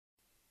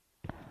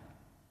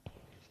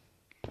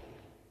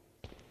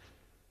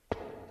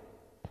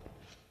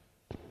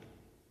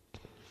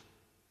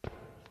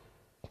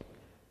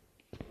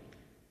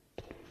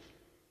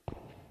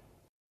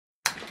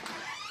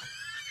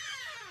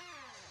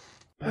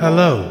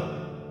Hello.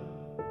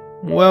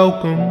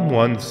 Welcome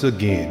once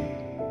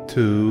again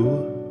to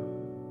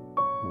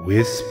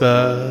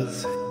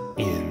Whispers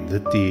in the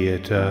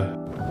Theater.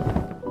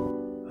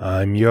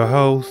 I'm your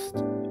host,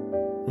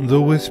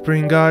 the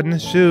Whispering Garden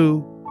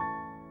Shoe,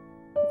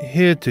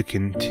 here to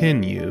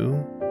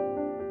continue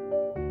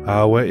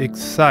our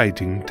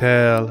exciting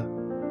tale,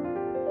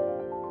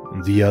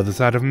 The Other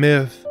Side of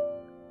Myth,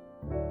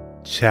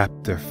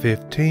 Chapter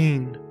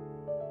 15,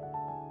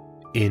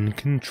 In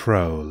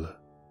Control.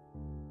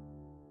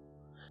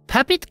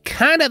 Puppet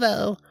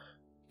Carnival!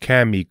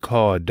 Cammie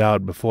called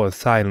out before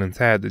silence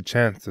had the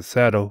chance to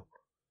settle.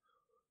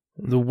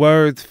 The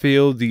words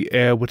filled the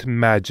air with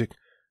magic,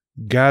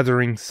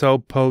 gathering so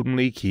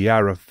potently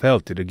Kiara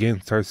felt it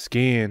against her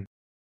skin.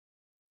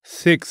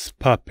 6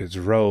 puppets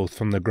rose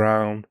from the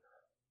ground,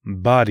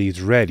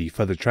 bodies ready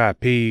for the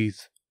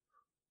trapeze.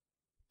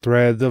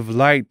 Threads of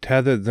light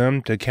tethered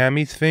them to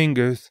Cammie's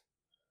fingers,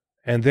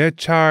 and their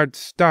charge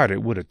started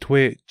with a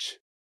twitch.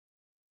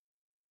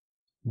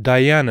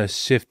 Diana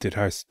shifted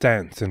her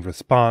stance in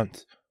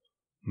response,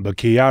 but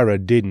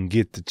Kiara didn't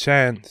get the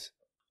chance.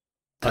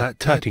 A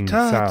tutting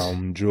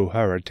sound drew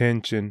her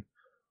attention.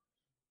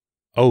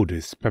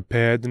 Otis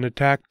prepared an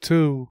attack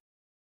too.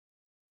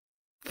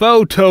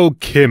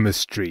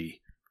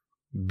 Photochemistry!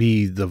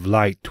 Beads of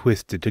light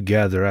twisted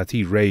together as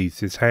he raised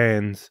his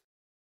hands.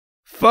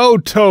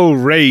 Photo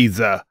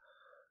Razor!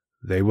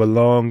 They were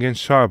long and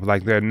sharp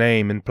like their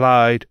name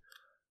implied,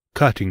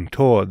 cutting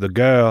toward the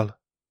girl.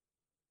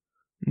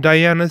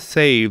 Diana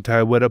saved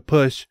her with a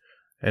push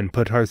and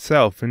put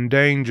herself in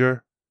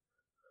danger.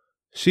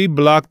 She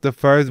blocked the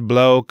first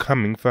blow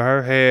coming for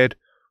her head,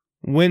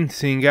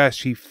 wincing as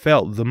she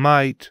felt the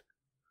might.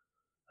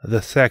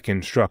 The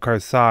second struck her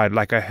side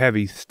like a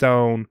heavy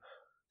stone,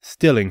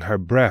 stealing her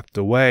breath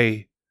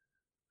away.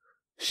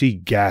 She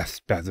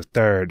gasped as the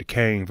third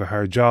came for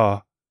her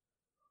jaw.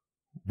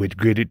 With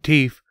gritted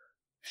teeth,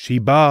 she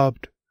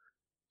bobbed.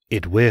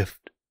 It whiffed.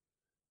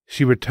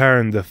 She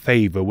returned the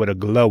favor with a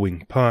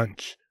glowing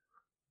punch.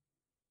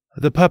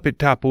 The puppet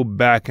toppled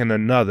back and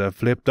another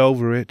flipped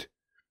over it.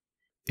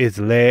 Its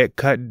leg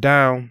cut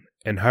down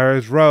and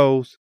hers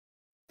rose,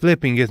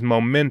 flipping its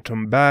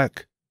momentum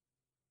back.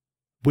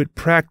 With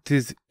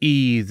practiced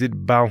ease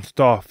it bounced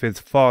off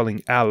its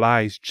falling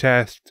ally's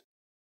chest.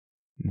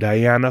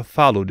 Diana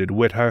followed it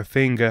with her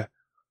finger,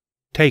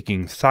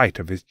 taking sight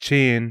of his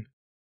chin.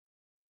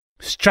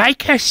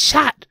 Strike her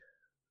shot!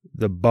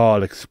 The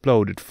ball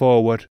exploded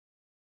forward,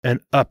 an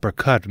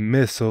uppercut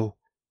missile.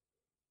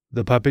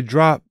 The puppet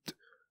dropped,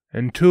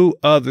 and 2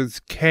 others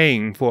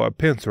came for a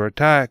pincer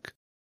attack.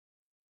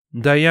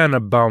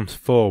 Diana bounced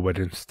forward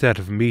instead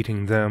of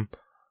meeting them,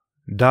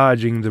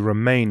 dodging the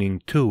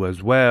remaining 2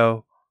 as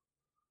well.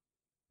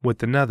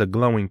 With another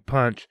glowing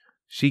punch,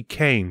 she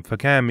came for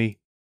Cammie.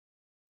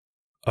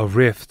 A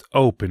rift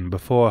opened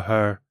before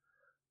her,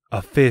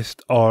 a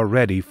fist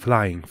already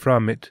flying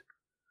from it.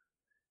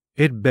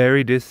 It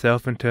buried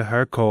itself into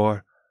her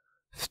core,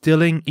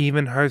 stilling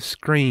even her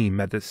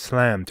scream as it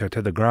slammed her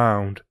to the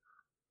ground.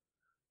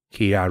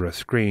 Kiara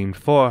screamed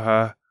for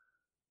her,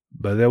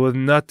 but there was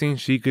nothing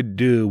she could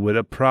do with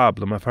a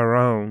problem of her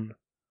own.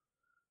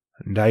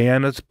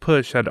 Diana's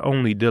push had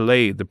only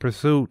delayed the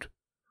pursuit.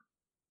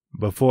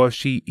 Before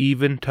she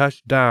even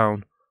touched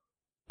down,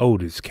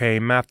 Otis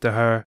came after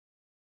her,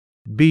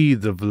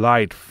 beads of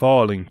light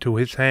falling to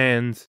his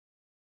hands.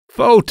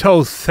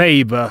 Photo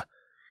Saber!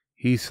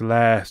 He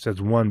slashed as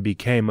one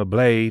became a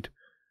blade.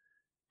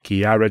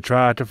 Kiara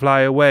tried to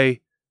fly away,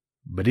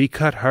 but he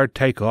cut her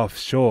takeoff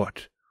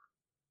short.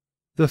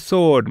 The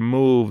sword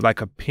moved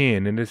like a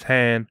pin in his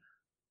hand,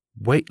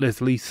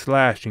 weightlessly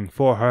slashing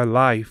for her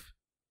life.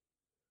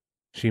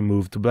 She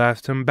moved to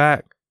blast him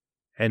back,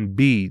 and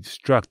beads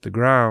struck the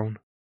ground.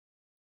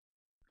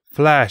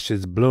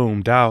 Flashes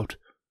bloomed out,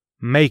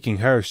 making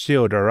her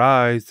shield her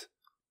eyes.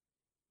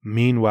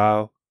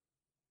 Meanwhile,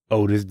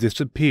 Otis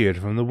disappeared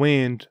from the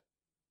wind.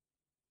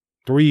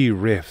 3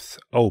 rifts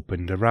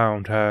opened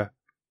around her.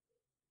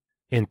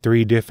 In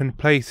 3 different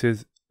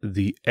places,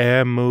 the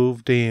air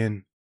moved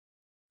in.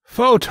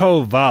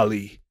 Photo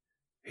Volley!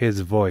 His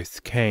voice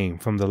came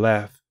from the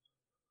left.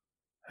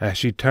 As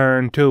she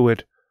turned to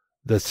it,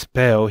 the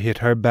spell hit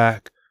her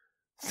back,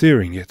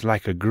 searing it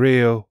like a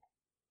grill.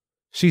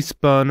 She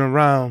spun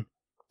around,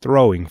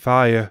 throwing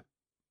fire.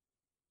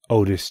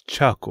 Otis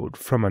chuckled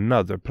from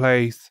another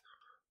place.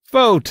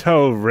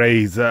 Photo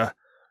Razor!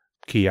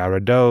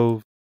 Kiara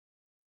dove.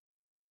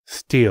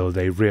 Still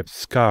they ripped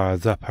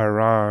scars up her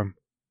arm.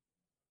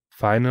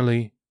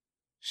 Finally,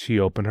 she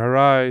opened her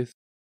eyes,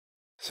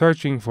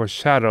 searching for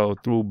shadow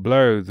through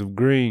blurs of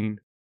green.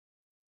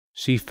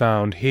 She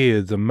found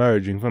his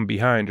emerging from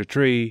behind a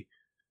tree,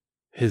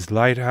 his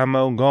light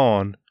ammo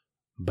gone,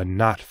 but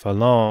not for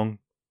long.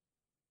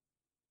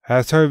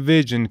 As her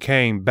vision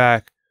came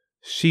back,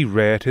 she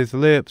read his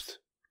lips.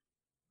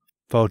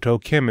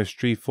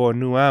 Photochemistry for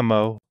new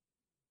ammo.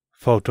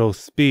 Photo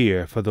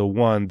spear for the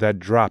one that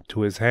dropped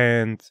to his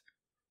hands.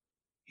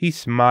 He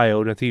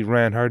smiled as he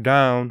ran her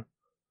down.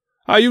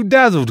 Are you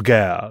dazzled,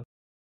 gal?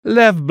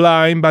 left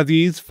blind by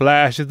these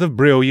flashes of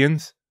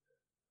brilliance.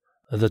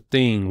 The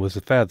thing was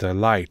feather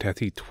light as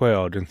he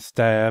twirled and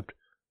stabbed.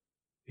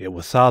 It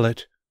was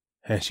solid,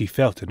 and she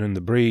felt it in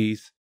the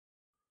breeze.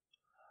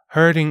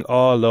 Hurting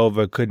all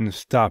over couldn't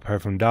stop her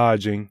from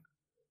dodging.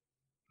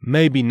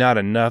 Maybe not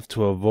enough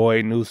to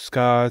avoid new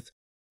scars,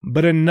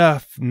 but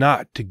enough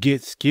not to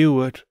get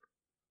skewered.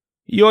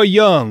 "You're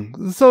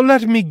young, so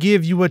let me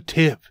give you a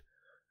tip."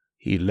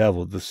 He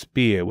leveled the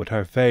spear with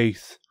her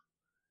face.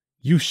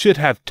 "You should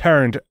have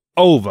turned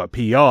over,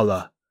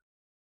 Piola."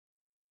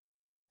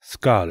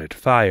 Scarlet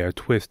fire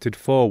twisted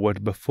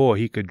forward before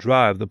he could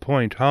drive the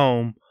point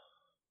home.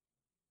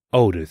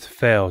 Otis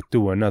fell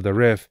through another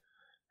rift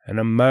and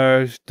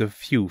emerged a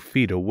few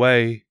feet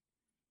away.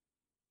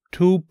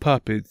 Two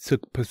puppets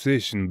took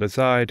position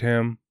beside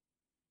him.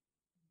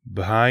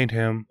 Behind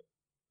him,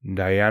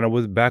 Diana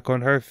was back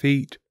on her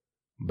feet,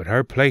 but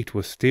her plate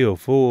was still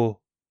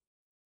full.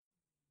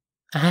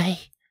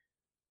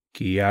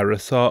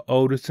 Kiara saw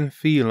Otis and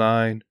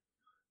Feline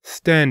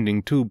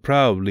standing too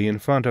proudly in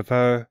front of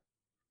her.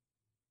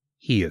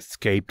 He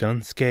escaped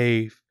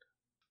unscathed.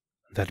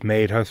 That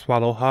made her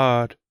swallow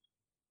hard.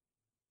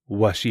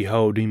 Was she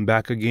holding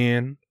back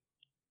again,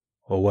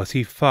 or was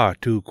he far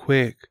too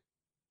quick?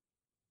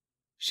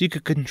 She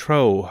could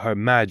control her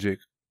magic,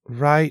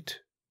 right?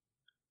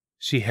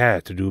 She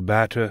had to do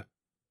better.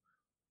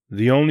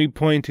 The only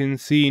point in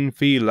seeing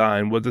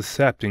Feline was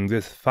accepting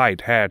this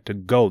fight had to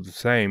go the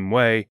same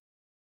way.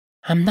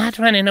 "I'm not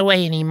running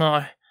away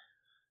anymore.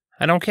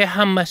 I don't care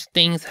how much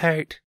things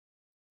hurt."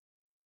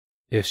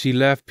 If she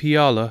left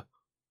Piola,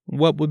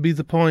 what would be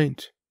the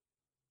point?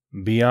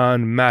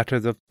 Beyond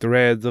matters of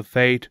threads of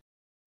fate,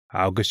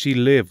 how could she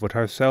live with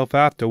herself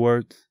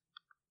afterwards?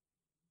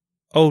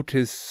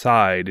 Otis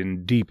sighed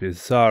in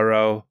deepest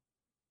sorrow.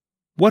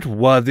 What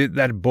was it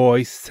that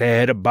boy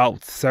said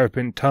about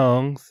serpent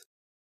tongues?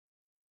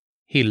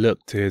 He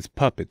looked to his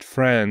puppet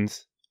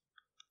friends.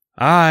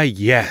 "Ah,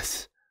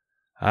 yes.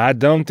 I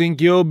don't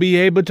think you'll be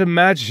able to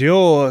match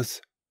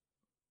yours."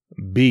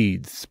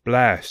 Beads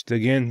splashed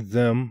against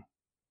them.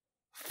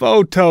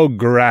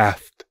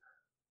 "Photographed!"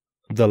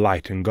 The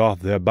light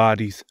engulfed their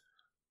bodies,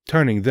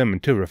 turning them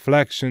into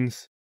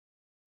reflections.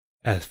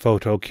 As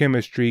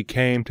photochemistry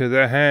came to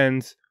their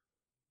hands,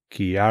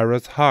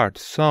 Kiara's heart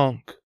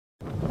sunk.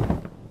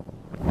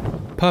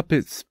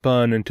 Puppets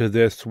spun into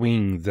their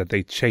swings as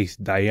they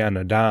chased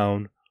Diana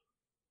down.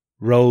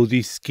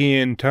 Rosy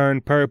skin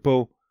turned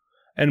purple,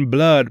 and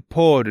blood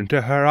poured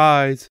into her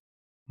eyes,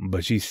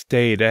 but she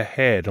stayed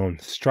ahead on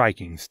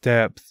striking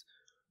steps.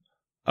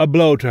 A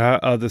blow to her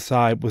other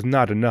side was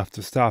not enough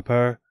to stop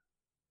her.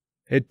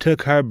 It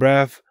took her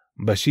breath,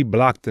 but she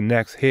blocked the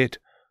next hit,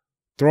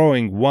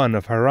 throwing one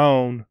of her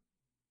own.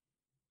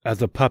 As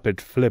the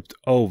puppet flipped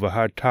over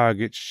her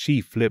target,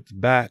 she flipped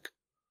back.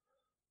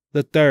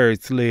 The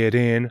third slid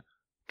in,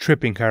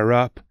 tripping her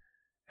up,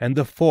 and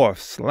the fourth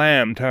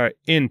slammed her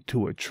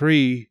into a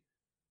tree.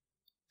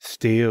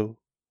 Still,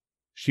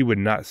 she would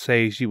not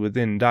say she was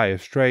in dire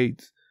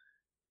straits.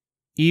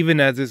 Even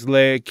as his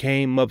leg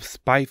came up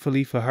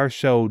spitefully for her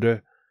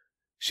shoulder,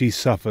 she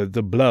suffered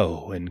the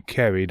blow and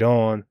carried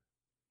on.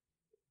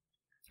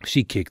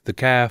 She kicked the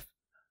calf,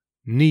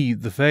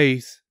 kneed the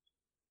face.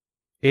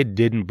 It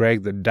didn't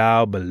break the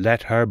dial but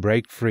let her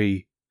break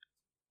free.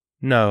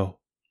 No,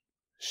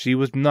 she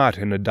was not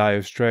in a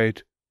dire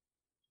strait.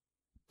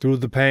 Through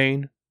the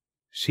pain,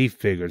 she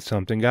figured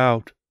something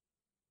out.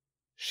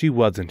 She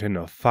wasn't in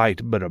a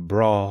fight but a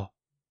brawl.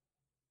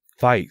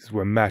 Fights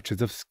were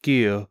matches of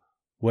skill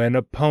where an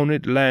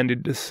opponent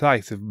landed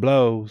decisive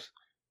blows.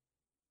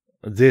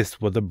 This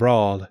was a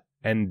brawl,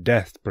 and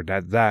desperate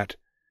at that,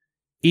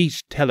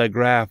 each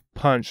telegraph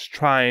punch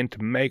trying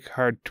to make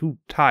her too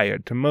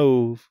tired to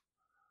move.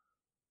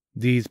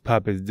 These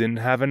puppets didn't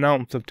have an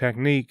ounce of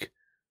technique,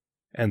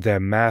 and their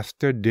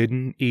master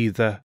didn't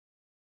either.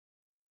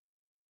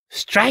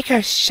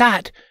 "Striker's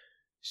shot!"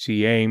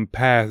 She aimed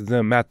past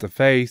them at the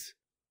face.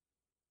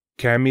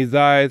 Cammie's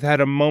eyes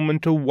had a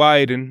moment to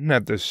widen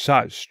as the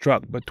shot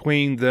struck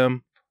between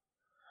them.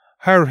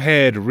 Her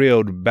head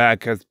reeled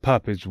back as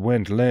puppets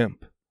went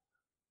limp.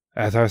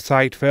 As her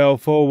sight fell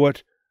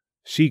forward,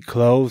 she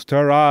closed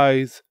her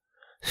eyes.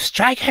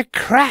 "Strike her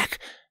crack!"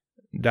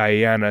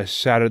 Diana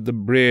shattered the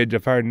bridge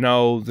of her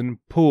nose and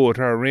pulled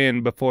her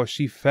in before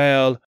she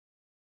fell.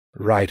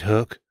 Right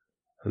hook,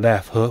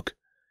 left hook,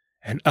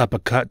 an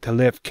uppercut to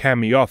lift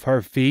Cammie off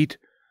her feet.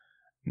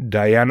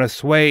 Diana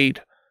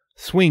swayed,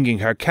 swinging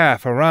her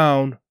calf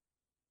around.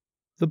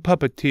 The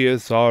puppeteer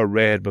saw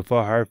red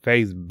before her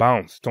face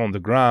bounced on the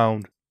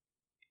ground.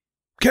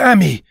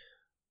 "Cammie!"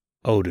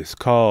 Otis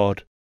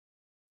called.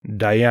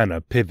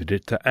 Diana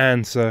pivoted to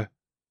answer.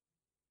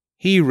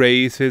 He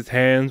raised his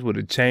hands with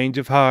a change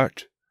of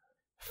heart.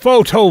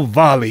 "Photo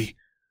volley!"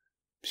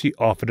 She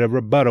offered a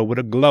rebuttal with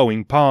a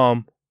glowing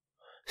palm.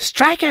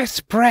 "Striker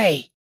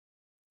spray!"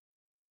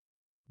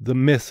 The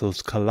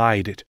missiles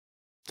collided,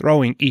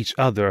 throwing each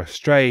other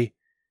astray,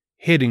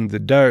 hitting the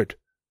dirt,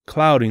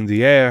 clouding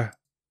the air.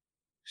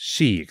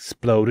 She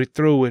exploded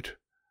through it.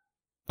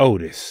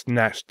 Otis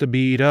snatched the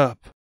bead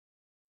up.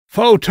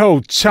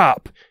 Photo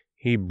chop!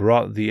 He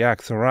brought the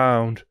axe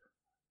around.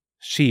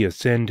 She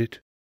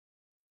ascended.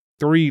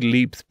 3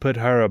 leaps put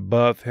her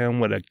above him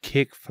with a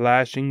kick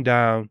flashing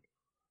down.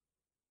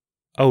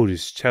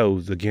 Otis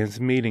chose against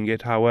meeting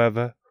it,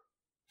 however,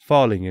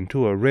 falling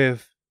into a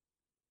rift.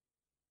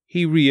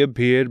 He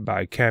reappeared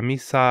by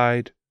Cammie's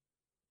side.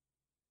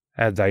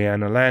 As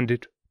Diana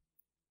landed,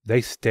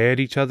 they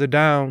stared each other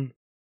down.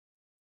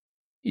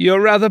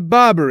 "You're rather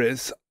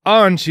barbarous,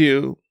 aren't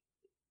you?"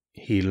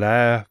 He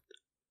laughed.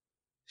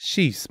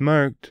 She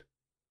smirked.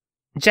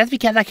 Just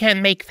because I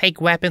can't make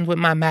fake weapons with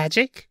my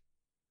magic?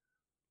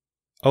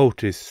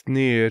 Otis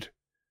sneered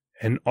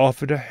and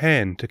offered a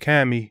hand to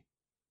Cammie.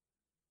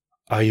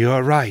 "Are you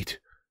all right?"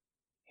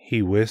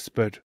 he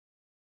whispered,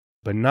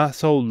 but not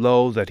so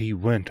low that he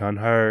went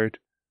unheard.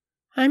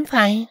 I'm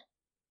fine.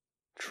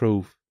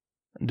 Truth,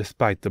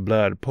 despite the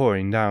blood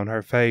pouring down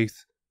her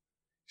face.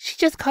 She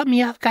just caught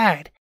me off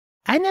guard.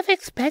 I never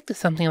expected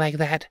something like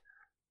that.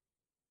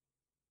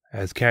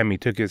 As Cammie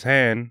took his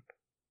hand,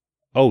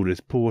 Otis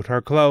pulled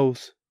her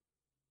close.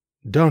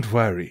 "Don't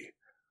worry.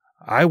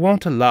 I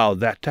won't allow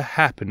that to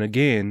happen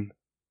again."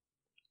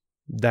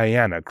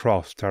 Diana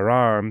crossed her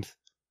arms.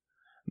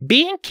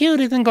 Being cute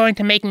isn't going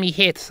to make me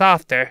hit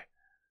softer.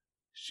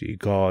 She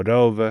called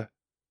over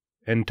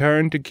and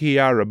turned to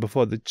Kiara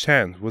before the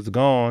chance was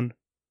gone.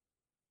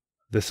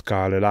 The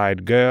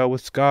scarlet-eyed girl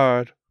was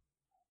scarred,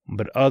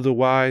 but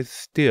otherwise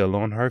still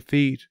on her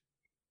feet.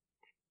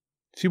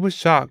 She was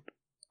shocked,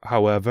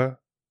 however,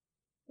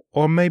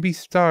 or maybe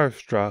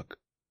starstruck.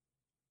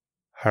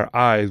 Her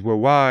eyes were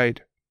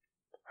wide,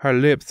 her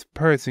lips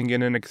pursing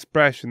in an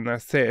expression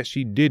that said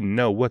she didn't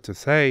know what to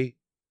say.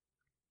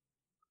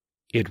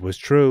 It was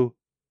true.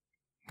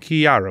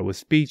 Kiara was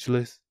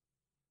speechless.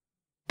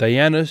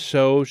 Diana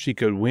showed she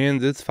could win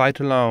this fight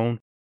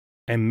alone,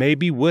 and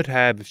maybe would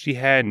have if she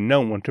had no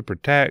one to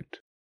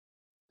protect.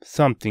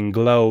 Something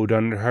glowed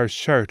under her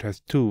shirt as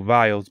 2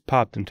 vials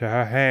popped into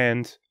her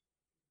hands.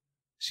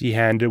 She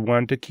handed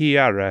one to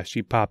Kiara as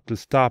she popped the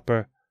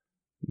stopper,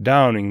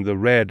 downing the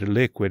red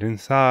liquid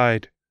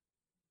inside.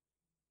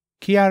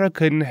 Kiara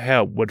couldn't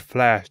help what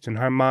flashed in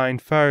her mind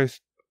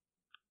first.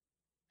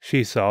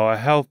 She saw a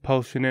health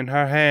potion in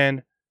her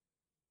hand,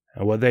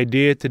 and what they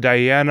did to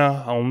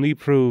Diana only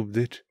proved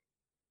it.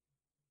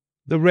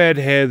 The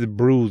redhead's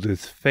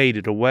bruises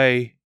faded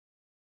away.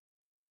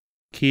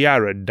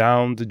 Kiara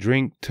downed the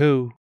drink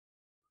too.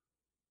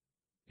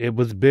 It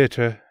was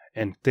bitter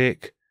and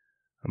thick,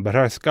 but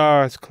her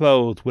scars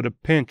closed with a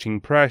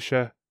pinching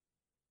pressure.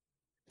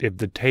 If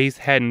the taste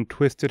hadn't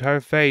twisted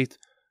her face,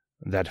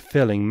 that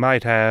feeling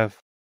might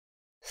have.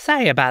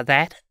 Sorry about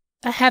that.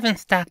 I haven't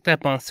stocked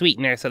up on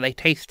sweeteners, so they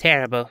taste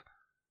terrible.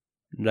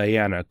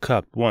 Diana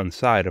cupped one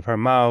side of her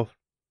mouth.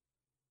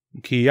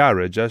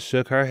 Kiara just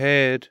shook her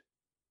head.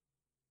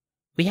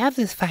 We have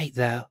this fight,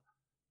 though.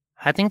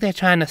 I think they're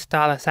trying to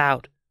stall us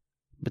out.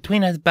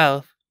 Between us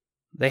both,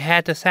 they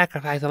had to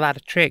sacrifice a lot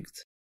of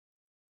tricks.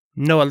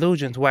 No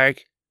illusions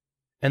work,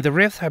 and the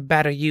rifts are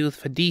better used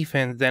for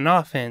defense than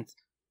offense.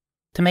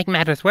 To make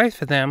matters worse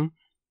for them,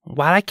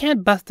 while I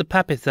can't bust the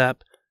puppets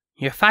up,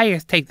 your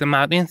fires take them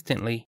out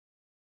instantly.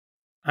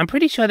 I'm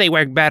pretty sure they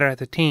work better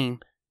as a team,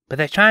 but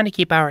they're trying to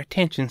keep our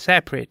attention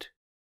separate.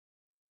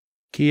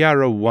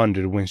 Kiara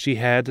wondered when she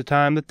had the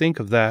time to think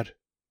of that.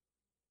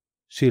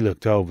 She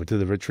looked over to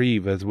the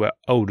retrievers where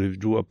Otis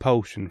drew a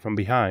potion from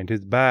behind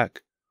his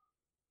back.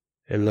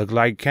 It looked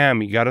like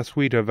Cammie got a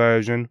sweeter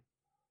version,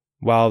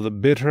 while the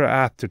bitter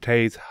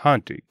aftertaste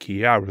haunted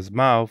Kiara's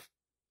mouth.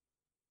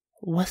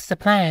 What's the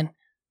plan?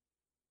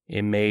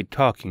 It made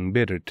talking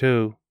bitter,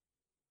 too.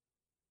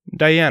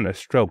 Diana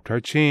stroked her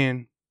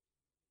chin.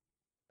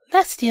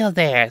 Let's steal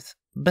theirs,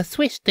 but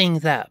switch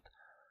things up.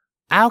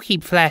 I'll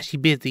keep Flashy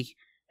busy,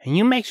 and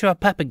you make sure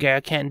Puppet Girl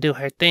can't do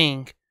her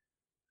thing.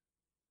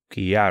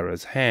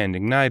 Kiara's hand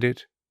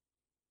ignited.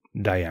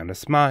 Diana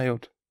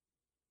smiled.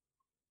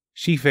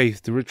 She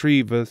faced the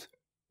retrievers,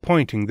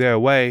 pointing their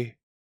way.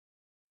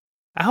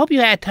 I hope you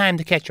had time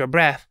to catch your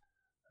breath.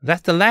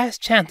 That's the last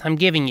chance I'm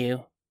giving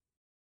you.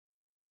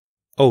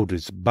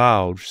 Otis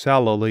bowed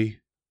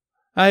shallowly.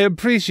 I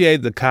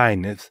appreciate the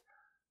kindness.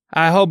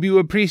 I hope you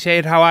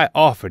appreciate how I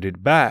offered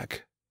it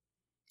back.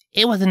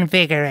 It was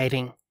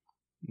invigorating.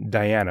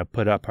 Diana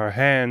put up her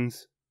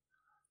hands.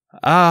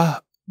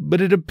 Ah,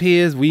 but it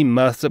appears we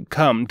must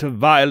succumb to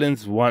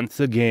violence once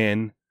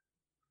again.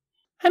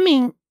 I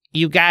mean,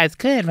 you guys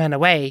could run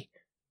away.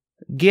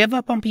 Give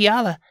up on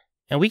Piala,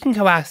 and we can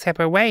go our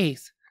separate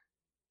ways.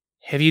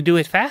 If you do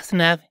it fast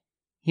enough,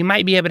 you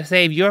might be able to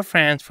save your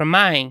friends from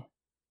mine.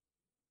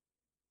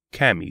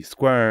 Cammie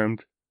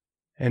squirmed,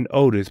 and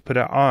Otis put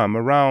an arm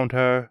around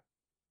her.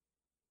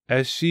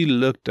 As she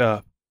looked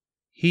up,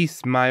 he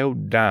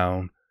smiled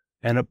down,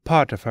 and a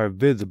part of her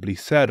visibly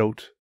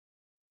settled.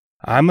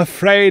 I'm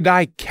afraid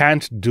I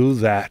can't do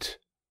that.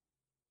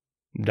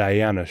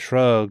 Diana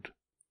shrugged.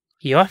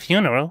 Your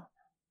funeral?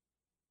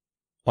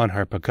 On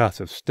her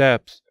percussive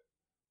steps,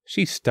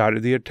 she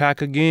started the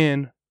attack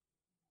again.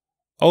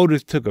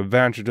 Otis took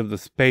advantage of the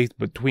space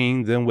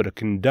between them with a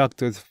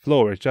conductor's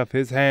flourish of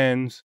his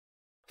hands.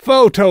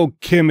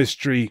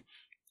 Photochemistry!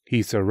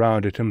 He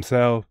surrounded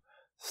himself,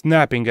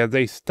 snapping as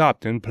they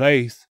stopped in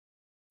place.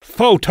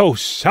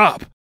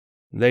 Photoshop!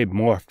 They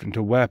morphed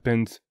into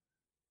weapons.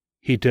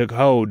 He took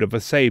hold of a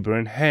saber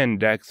and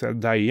hand axe as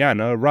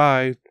Diana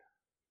arrived.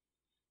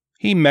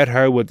 He met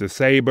her with the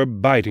saber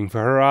biting for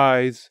her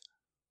eyes.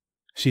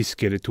 She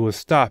skidded to a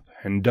stop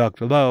and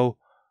ducked low,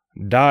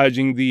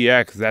 dodging the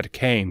axe that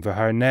came for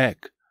her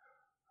neck.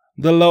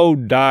 The low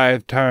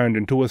dive turned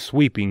into a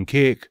sweeping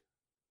kick.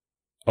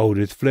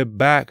 Otis flipped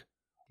back,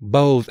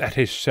 bows at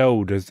his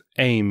shoulders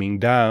aiming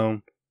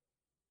down.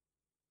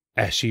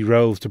 As she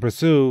rose to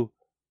pursue,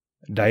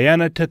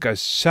 Diana took a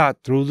shot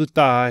through the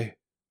thigh.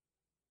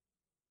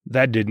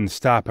 That didn't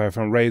stop her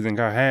from raising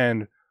her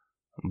hand,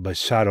 but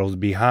shadows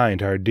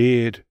behind her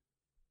did.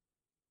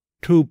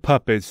 Two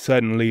puppets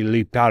suddenly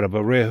leaped out of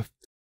a rift.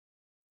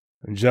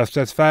 Just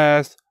as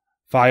fast,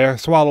 fire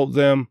swallowed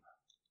them,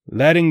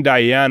 letting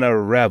Diana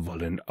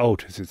revel in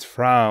Otis's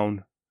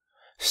frown.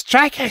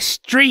 Strike a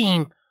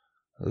stream!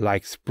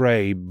 Like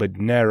spray, but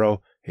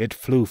narrow, it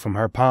flew from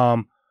her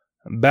palm,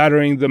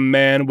 battering the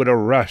man with a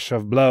rush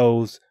of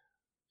blows.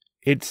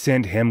 It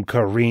sent him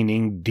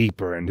careening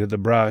deeper into the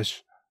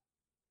brush.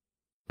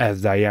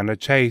 As Diana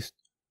chased,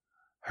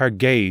 her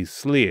gaze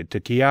slid to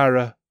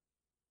Kiara.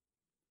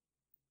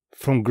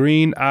 From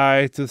green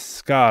eyes to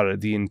scarlet,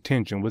 the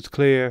intention was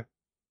clear.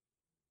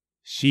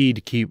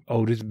 She'd keep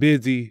Otis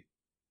busy.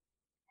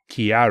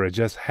 Kiara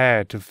just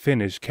had to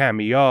finish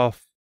Cammie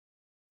off.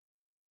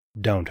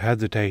 Don't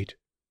hesitate.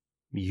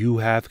 You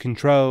have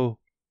control.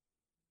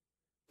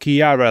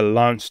 Kiara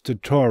launched a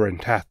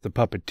torrent at the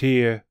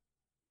puppeteer.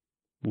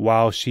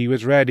 While she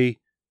was ready,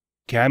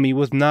 Cammie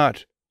was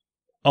not,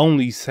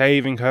 only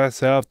saving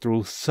herself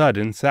through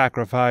sudden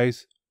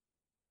sacrifice.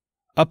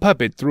 A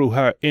puppet threw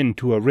her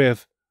into a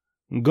rift,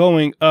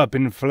 going up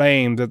in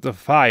flames as the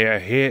fire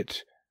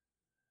hit.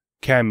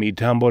 Cammie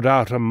tumbled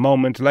out a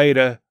moment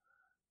later,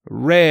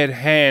 red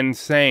hands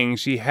saying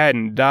she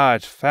hadn't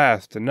dodged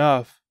fast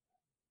enough.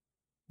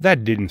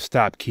 That didn't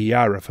stop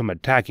Kiara from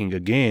attacking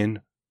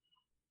again.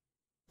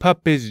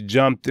 Puppets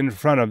jumped in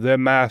front of their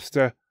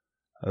master,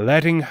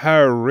 letting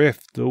her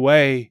rift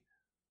away.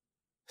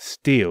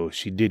 Still,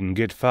 she didn't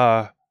get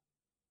far.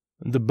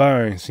 The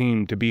burn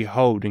seemed to be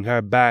holding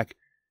her back,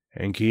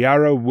 and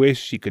Kiara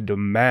wished she could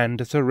demand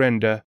a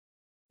surrender.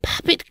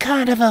 Puppet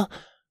carnival!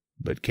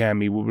 But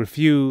Cammie would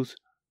refuse,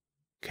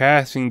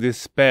 casting this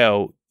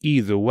spell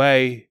either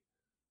way.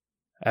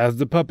 As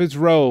the puppets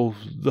rose,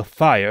 the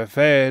fire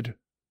fed.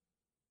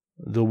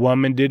 The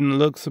woman didn't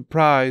look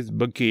surprised,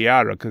 but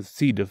Kiara could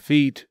see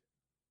defeat.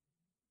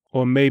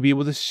 Or maybe it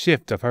was a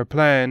shift of her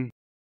plan.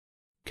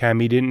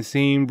 Cammie didn't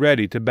seem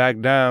ready to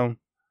back down,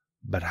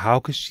 but how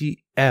could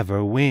she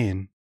ever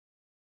win?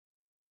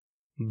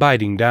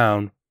 Biting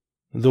down,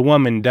 the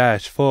woman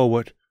dashed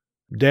forward,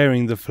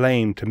 daring the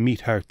flame to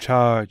meet her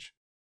charge.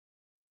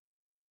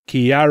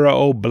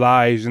 Kiara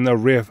obliged and the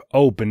rift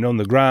opened on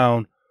the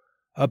ground,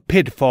 a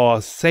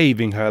pitfall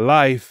saving her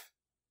life.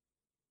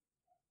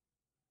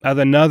 As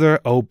another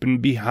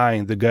opened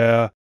behind the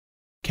girl,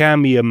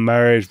 Cammie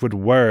emerged with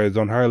words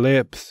on her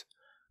lips.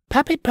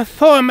 Puppet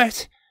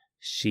performers!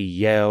 She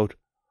yelled,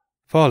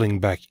 falling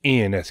back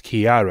in as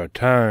Kiara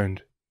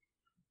turned.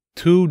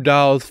 Two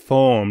dolls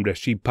formed as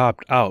she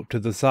popped out to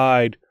the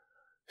side,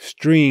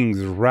 strings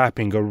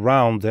wrapping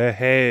around their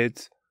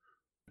heads.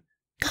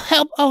 Go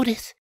help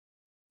Otis!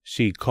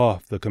 She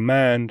coughed the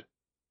command.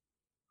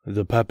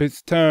 The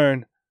puppets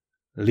turned,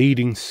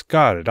 leading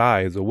scarlet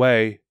eyes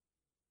away.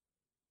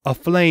 A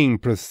flame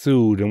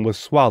pursued and was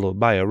swallowed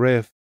by a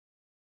rift.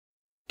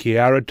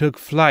 Kiara took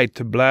flight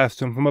to blast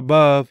them from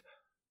above,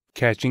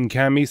 catching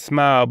Cammie's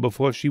smile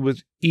before she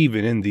was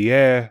even in the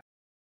air.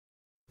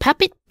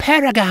 Puppet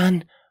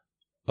Paragon!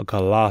 A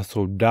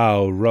colossal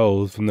doll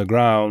rose from the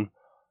ground,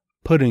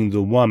 putting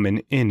the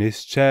woman in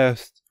its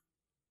chest.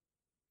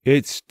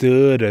 It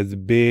stood as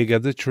big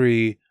as a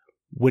tree,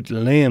 with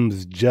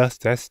limbs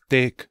just as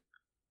thick.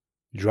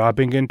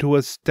 Dropping into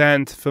a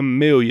stance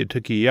familiar to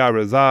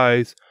Kiara's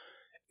eyes,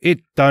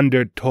 it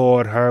thundered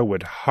toward her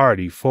with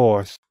hearty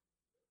force.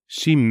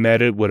 She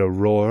met it with a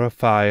roar of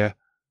fire,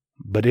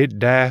 but it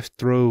dashed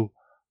through,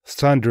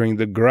 sundering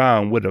the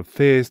ground with a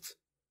fist.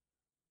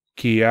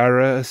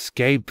 Kiara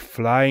escaped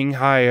flying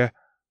higher,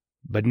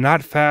 but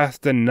not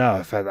fast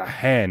enough as a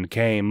hand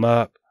came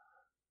up.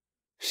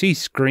 She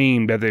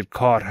screamed as it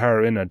caught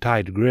her in a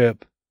tight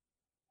grip.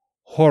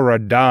 Horror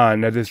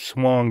dawned as it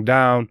swung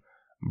down,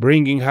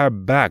 bringing her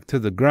back to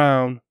the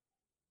ground.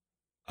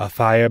 A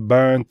fire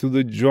burned through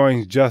the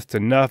joints just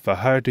enough for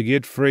her to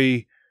get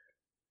free.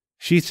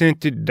 She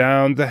sent it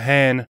down the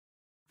hand,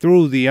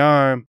 through the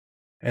arm,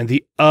 and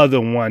the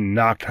other one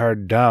knocked her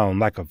down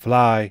like a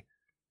fly.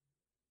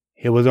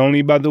 It was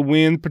only by the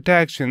wind's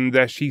protection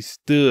that she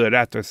stood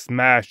after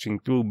smashing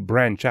through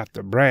branch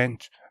after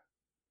branch.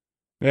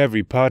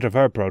 Every part of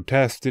her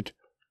protested,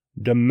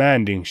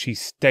 demanding she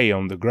stay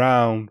on the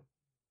ground.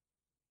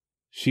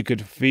 She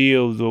could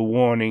feel the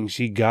warning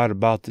she got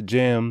about the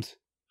gems.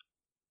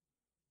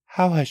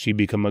 How had she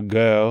become a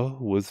girl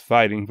who was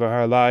fighting for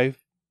her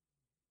life?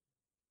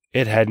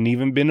 It hadn't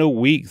even been a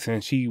week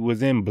since she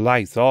was in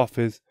Blight's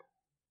office,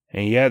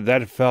 and yet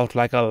that felt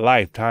like a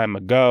lifetime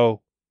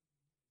ago.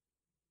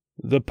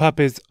 The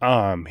puppet's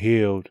arm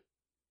healed.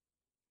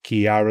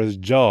 Kiara's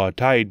jaw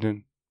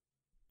tightened.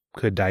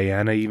 Could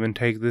Diana even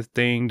take this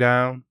thing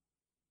down?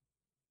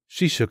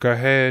 She shook her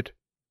head.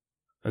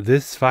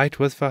 This fight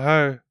was for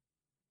her.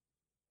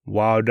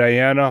 While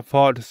Diana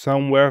fought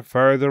somewhere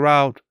further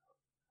out,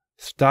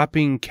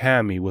 stopping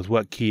Cammie was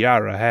what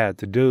Kiara had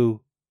to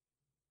do.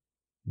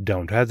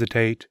 Don't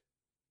hesitate.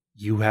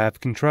 You have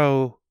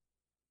control.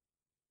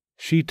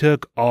 She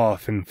took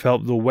off and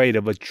felt the weight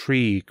of a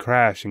tree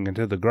crashing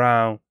into the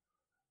ground.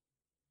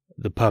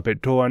 The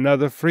puppet tore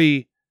another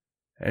free,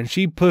 and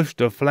she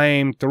pushed a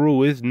flame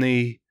through his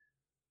knee.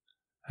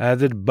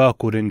 As it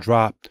buckled and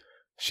dropped,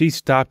 she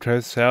stopped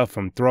herself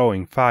from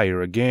throwing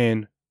fire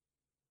again.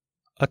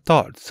 A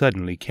thought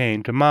suddenly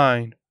came to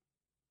mind.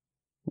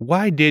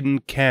 Why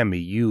didn't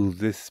Cammie use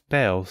this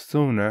spell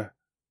sooner?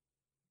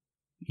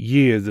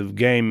 Years of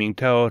gaming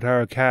told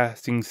her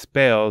casting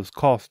spells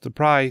cost the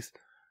price,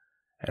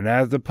 and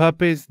as the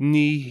puppet's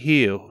knee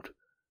healed,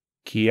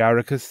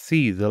 Kiara could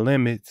see the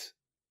limits.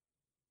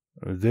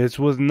 This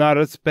was not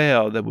a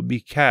spell that would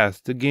be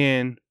cast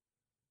again.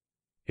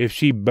 If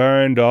she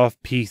burned off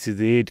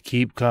pieces, it'd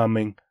keep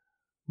coming.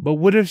 But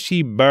what if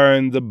she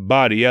burned the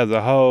body as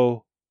a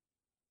whole?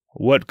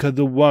 What could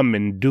the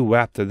woman do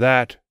after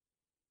that?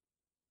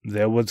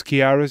 There was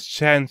Kiara's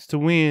chance to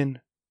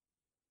win.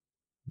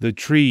 The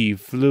tree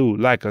flew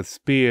like a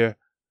spear,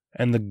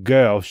 and the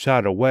girl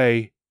shot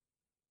away.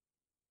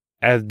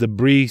 As the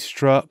breeze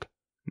struck,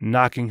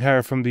 knocking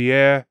her from the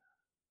air,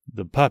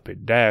 the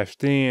puppet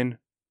dashed in.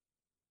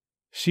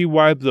 She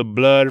wiped the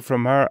blood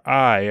from her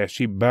eye as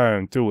she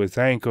burned through its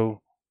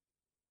ankle.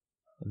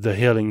 The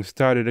healing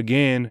started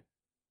again,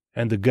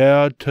 and the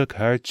girl took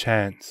her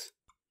chance.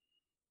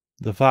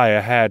 The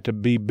fire had to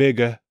be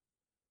bigger.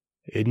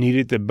 It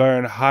needed to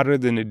burn hotter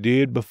than it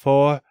did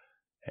before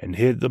and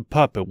hit the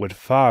puppet with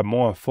far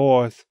more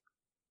force.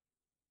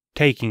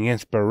 Taking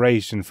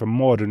inspiration from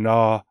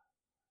Mordenar,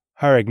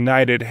 her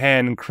ignited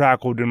hand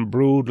crackled and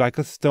brewed like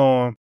a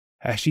storm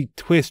as she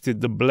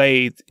twisted the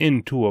blades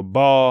into a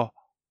ball.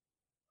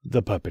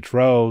 The puppet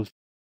rose.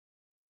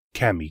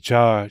 Cammie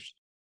charged.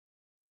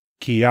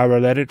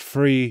 Kiara let it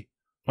free,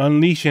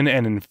 unleashing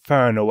an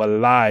inferno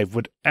alive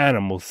with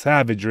animal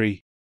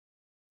savagery.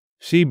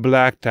 She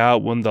blacked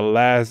out when the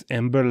last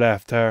ember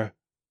left her,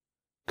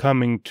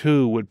 coming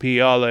to with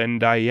Kiara and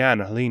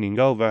Diana leaning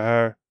over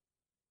her.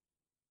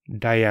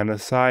 Diana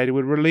sighed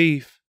with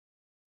relief.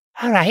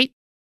 All right,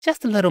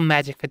 just a little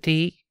magic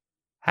fatigue.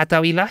 I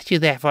thought we lost you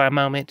there for a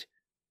moment.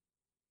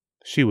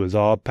 She was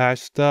all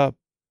patched up,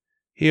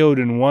 healed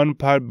in one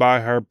part by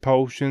her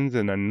potions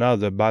and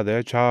another by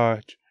their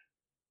charge.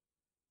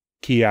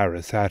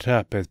 Kiara sat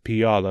up as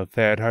Kiara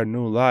fed her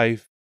new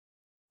life,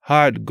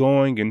 heart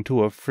going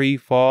into a free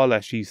fall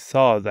as she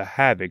saw the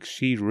havoc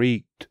she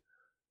wreaked.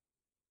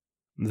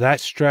 That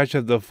stretch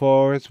of the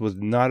forest was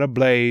not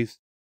ablaze,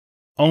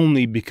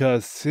 only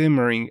because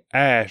simmering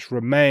ash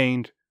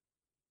remained.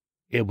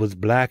 It was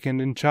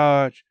blackened and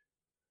charred,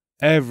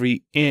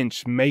 every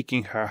inch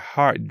making her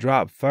heart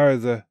drop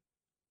further.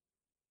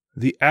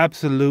 The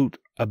absolute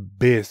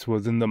abyss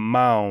was in the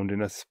mound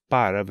in a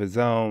spot of its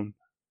own.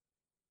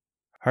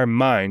 Her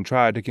mind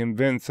tried to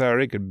convince her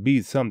it could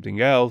be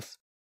something else.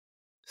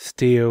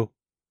 Still,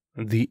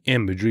 the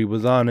imagery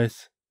was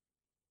honest.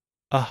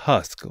 A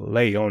husk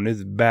lay on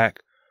his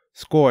back,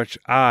 scorched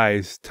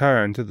eyes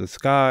turned to the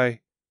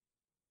sky.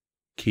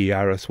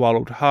 Kiara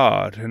swallowed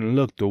hard and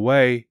looked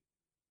away.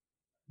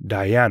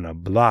 Diana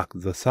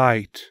blocked the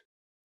sight.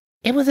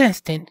 It was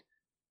instant.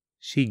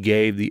 She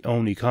gave the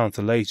only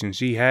consolation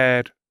she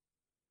had.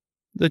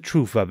 The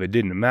truth of it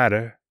didn't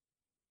matter.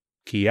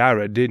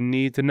 Kiara didn't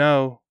need to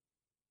know.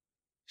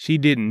 She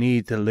didn't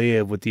need to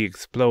live with the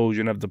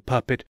explosion of the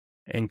puppet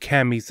and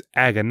Cammie's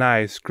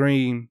agonized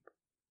scream.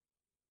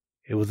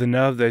 It was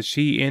enough that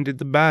she ended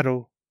the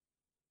battle.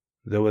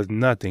 There was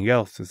nothing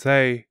else to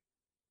say.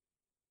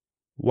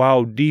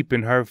 While deep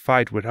in her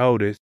fight with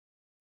Otis,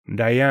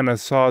 Diana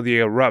saw the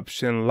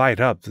eruption light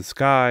up the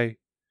sky.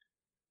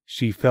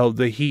 She felt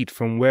the heat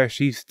from where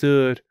she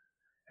stood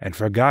and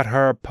forgot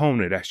her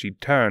opponent as she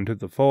turned to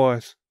the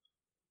force.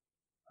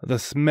 The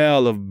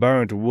smell of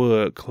burnt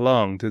wood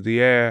clung to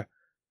the air,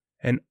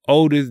 and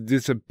Otis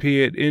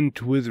disappeared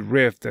into his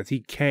rift as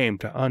he came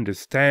to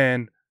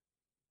understand.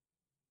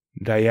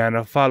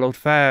 Diana followed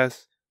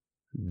fast,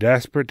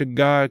 desperate to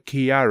guard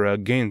Kiara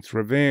against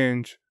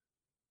revenge.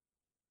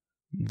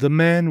 The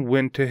man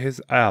went to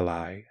his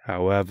ally,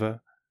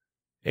 however,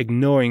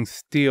 ignoring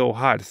still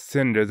hot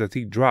cinders as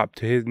he dropped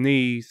to his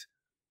knees.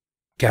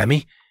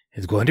 Cammie,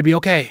 it's going to be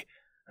okay.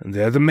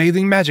 There's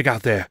amazing magic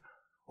out there.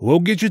 We'll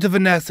get you to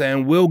Vanessa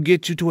and we'll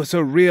get you to a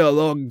surreal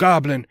or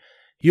goblin.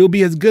 You'll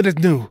be as good as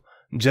new.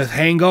 Just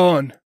hang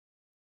on.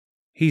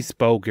 He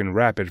spoke in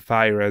rapid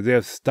fire as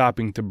if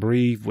stopping to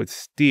breathe would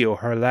steal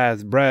her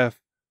last breath.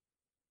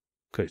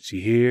 Could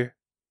she hear?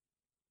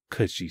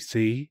 Could she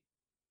see?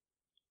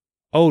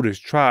 Otis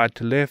tried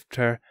to lift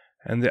her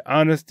and the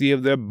honesty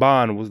of their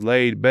bond was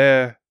laid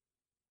bare.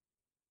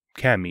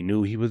 Cammie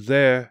knew he was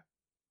there.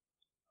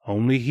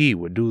 Only he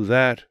would do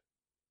that.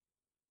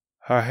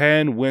 Her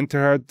hand went to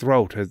her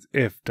throat as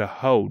if to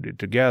hold it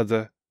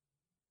together.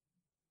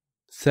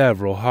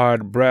 Several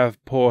hard breaths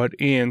poured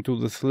in through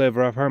the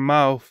sliver of her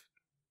mouth.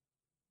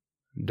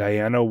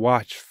 Diana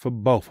watched for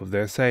both of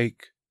their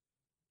sake.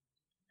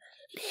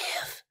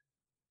 Live.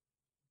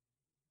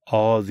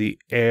 All the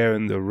air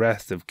in the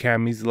rest of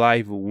Cammie's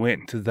life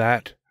went to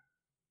that.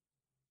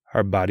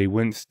 Her body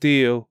went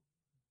still,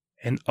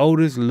 and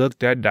Otis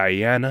looked at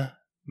Diana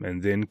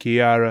and then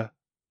Kiara.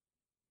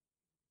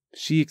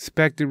 She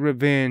expected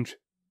revenge,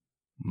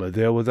 but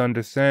there was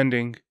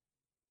understanding.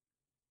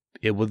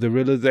 It was the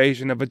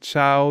realization of a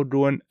child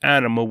or an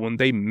animal when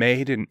they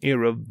made an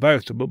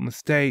irreversible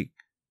mistake.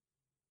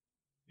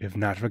 If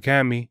not for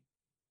Cammie,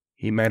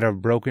 he might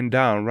have broken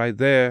down right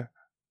there.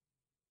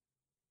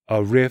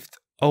 A rift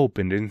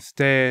opened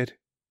instead,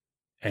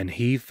 and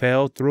he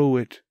fell through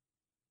it.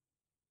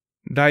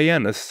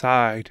 Diana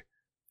sighed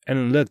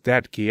and looked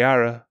at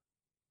Kiara.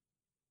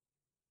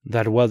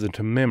 That wasn't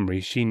a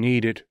memory she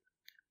needed.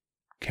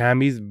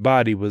 Cammie's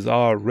body was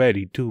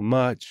already too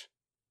much.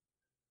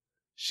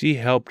 She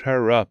helped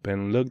her up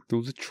and looked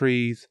through the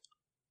trees,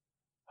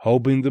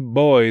 hoping the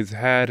boys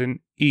had an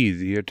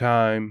easier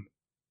time.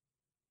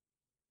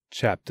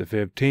 Chapter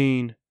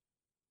 15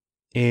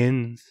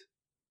 ends.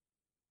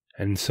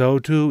 And so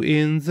too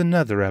ends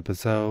another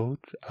episode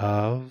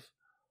of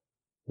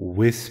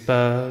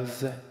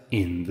Whispers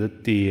in the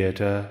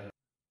Theater.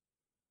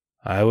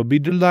 I would be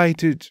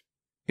delighted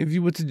if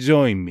you were to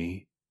join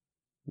me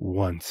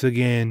once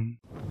again.